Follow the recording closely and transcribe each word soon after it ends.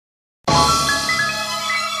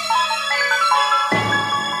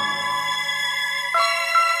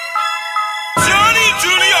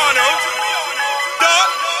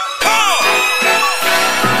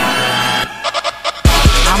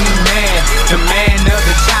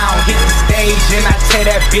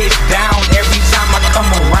that bitch down every time I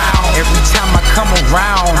come around. Every time I come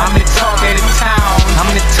around, I'm the talk of the town.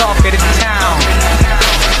 I'm the talk of the town.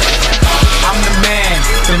 I'm the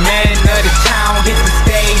man of the town. Hit the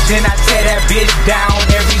stage and I tear that bitch down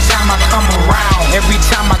every time I come around. Every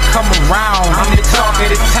time I come around, I'm the talk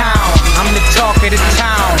of the town. I'm the talk of the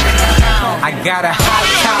town. I got a hot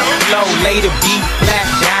top flow, lay the beat flat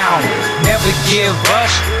down. Never give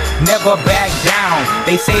up, never back down.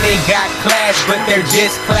 They say they got class, but they're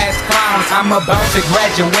just class clowns. I'm about to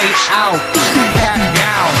graduate out, pat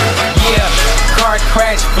down. Yeah, car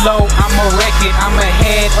crash flow, I'ma wreck it. I'm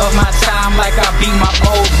ahead of my time like I beat my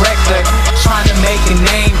old record. Trying to make a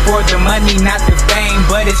name for the money, not the fame,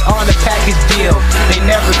 but it's all a package deal. They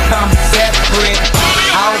never come separate.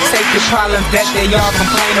 I'll take the problems that they all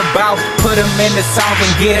complain about, put them in the song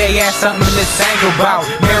and get a ass something to sing about.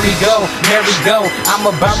 Merry go, I'm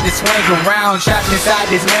about to swing around, trapped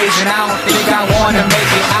inside this maze and I don't think I wanna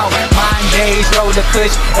make it out. Mind days, roll the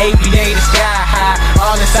push, ABA the sky high,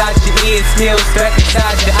 all inside your ears, still stuck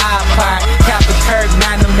inside your iPod. Kappa,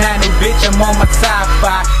 Kirk-Talk, bitch, I'm on my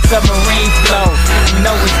sci-fi, submarine flow, you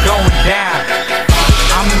know it's going down.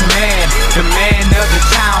 I'm the man of the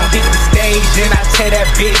town. Hit the stage and I tear that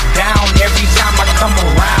bitch down every time I come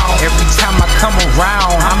around. Every time I come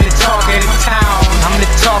around, I'm the talk of the town. I'm the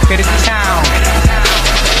talk of the town.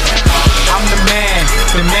 I'm the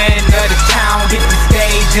man of the town. Hit the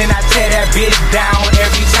stage and I tear that bitch down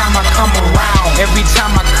every time I come around. Every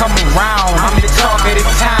time I come around, I'm the talk of the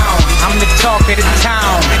town. I'm the talk of the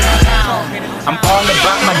town. I'm all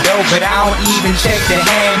about my dough, but I don't even check the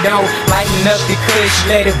handle. Lighten up the kush,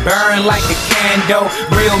 let it burn like a candle.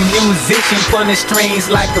 Real musician pulling strings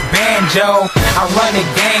like a banjo. I run a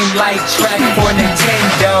game like track for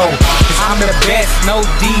Nintendo. I'm the best, no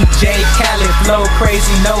DJ Khaled flow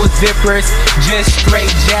crazy, no zippers, just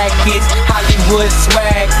straight jackets, Hollywood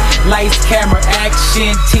swag, lights, camera,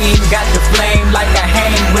 action. Team got the flame like I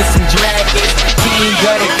hang with some dragons. King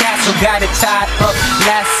of the castle, got it tied up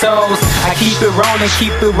lassos. I keep it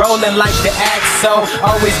rolling like the axle.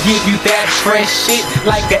 Always give you that fresh shit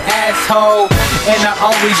like an asshole, and I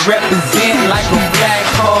always represent like a black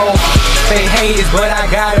hole. They haters, but I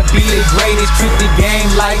gotta be the greatest. Treat the game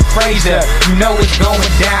like Frazier, you know it's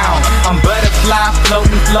going down. I'm butterfly,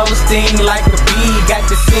 floating, flow, sting like a bee. Got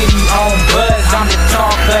the city on buzz, I'm the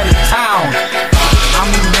talk of the town. I'm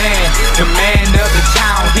the man of the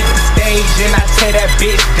town. Hit the stage and I tear that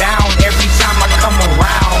bitch down every time I come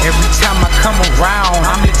around. Every time I come around,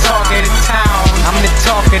 I'm the talk of the town. I'm the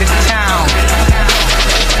talk of the